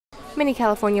Many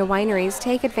California wineries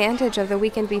take advantage of the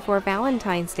weekend before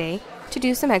Valentine's Day to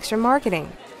do some extra marketing.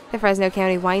 The Fresno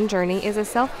County Wine Journey is a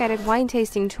self-guided wine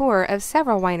tasting tour of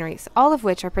several wineries, all of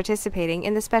which are participating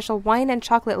in the special Wine and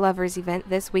Chocolate Lovers event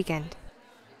this weekend.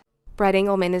 Brett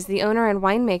Engelmann is the owner and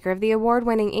winemaker of the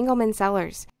award-winning Engelmann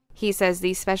Cellars. He says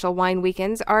these special wine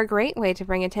weekends are a great way to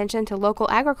bring attention to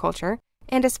local agriculture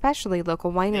and especially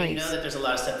local wineries. You know that there's a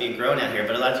lot of stuff being grown out here,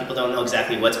 but a lot of people don't know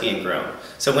exactly what's being grown.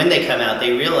 So when they come out,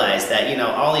 they realize that,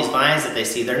 all these vines that they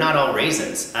see, they're not all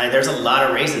raisins. There's a lot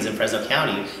of raisins in Fresno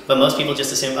County, but most people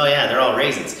just assume, oh yeah, they're all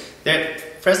raisins.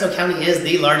 Fresno County is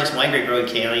the largest wine grape growing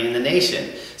county in the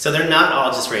nation. So they're not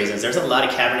all just raisins. There's a lot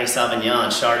of Cabernet Sauvignon,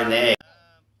 Chardonnay.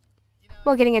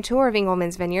 While getting a tour of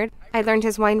Engelmann's vineyard, I learned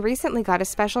his wine recently got a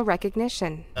special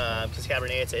recognition. Because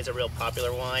Cabernet is a real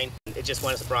popular wine. It just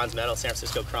won us a bronze medal, San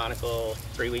Francisco Chronicle,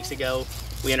 3 weeks ago.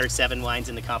 We entered 7 wines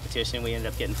in the competition. We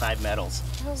ended up getting 5 medals.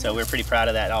 So we're pretty proud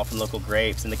of that, all from local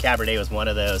grapes. And the Cabernet was one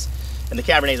of those. And the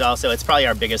Cabernet is also, it's probably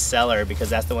our biggest seller because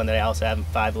that's the one that I also have in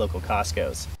 5 local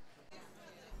Costco's.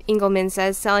 Engelmann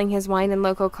says selling his wine in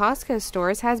local Costco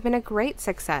stores has been a great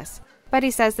success. But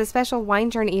he says the special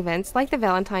wine journey events like the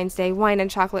Valentine's Day Wine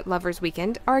and Chocolate Lovers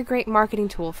Weekend are a great marketing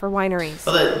tool for wineries.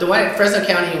 Well, the Fresno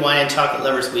County Wine and Chocolate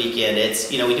Lovers Weekend,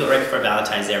 we do it right before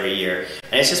Valentine's Day every year.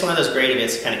 And it's just one of those great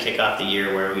events to kind of kick off the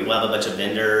year where we will have a bunch of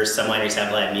vendors, some wineries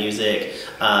have live music,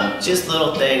 just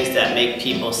little things that make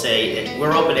people say,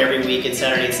 we're open every weekend,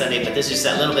 Saturday and Sunday, but this is just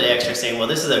that little bit extra saying, well,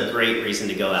 this is a great reason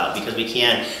to go out because we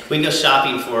can go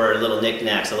shopping for little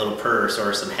knickknacks, a little purse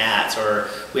or some hats, or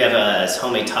we have a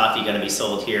homemade toffee going to be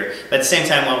sold here. But at the same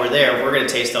time, while we're there, we're going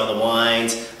to taste all the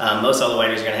wines. Most all the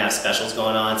wineries are going to have specials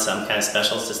going on, some kind of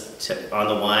specials on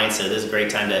the wine. So this is a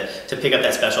great time to pick up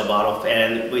that special bottle.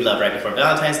 And we love right before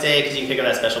Valentine's Day because you can pick up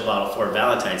that special bottle for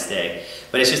Valentine's Day.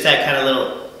 But it's just that kind of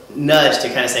little nudge to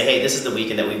kind of say, hey, this is the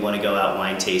weekend that we want to go out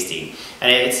wine tasting.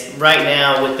 And it's right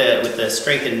now with the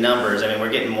strength in numbers,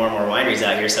 we're getting more and more wineries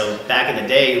out here. So back in the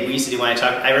day, we used to do wine and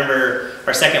chocolate. I remember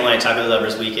our second Wine and Chocolate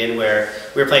Lovers Weekend where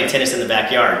we were playing tennis in the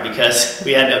backyard because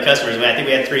we had no customers. I think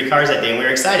we had 3 cars that day and we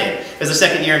were excited. It was the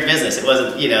second year in business. It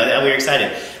wasn't, we were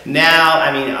excited. Now,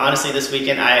 honestly, this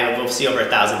weekend, I will see over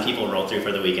 1,000 people roll through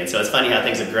for the weekend. So it's funny how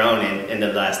things have grown in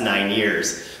the last 9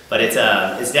 years. But it's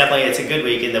a good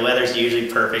weekend. The weather's usually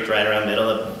perfect right around middle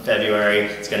of February.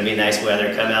 It's going to be nice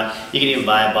weather. Come out. You can even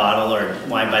buy a bottle or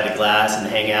wine by the glass and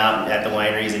hang out at the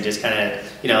wineries and just kind of,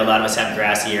 a lot of us have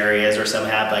grassy areas or some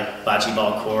have like bocce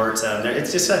ball courts.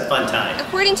 It's just a fun time.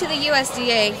 According to the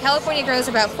USDA, California grows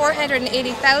about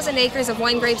 480,000 acres of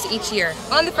wine grapes each year.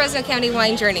 On the Fresno County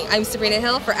Wine Journey, I'm Sabrina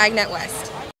Hill for AgNet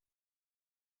West.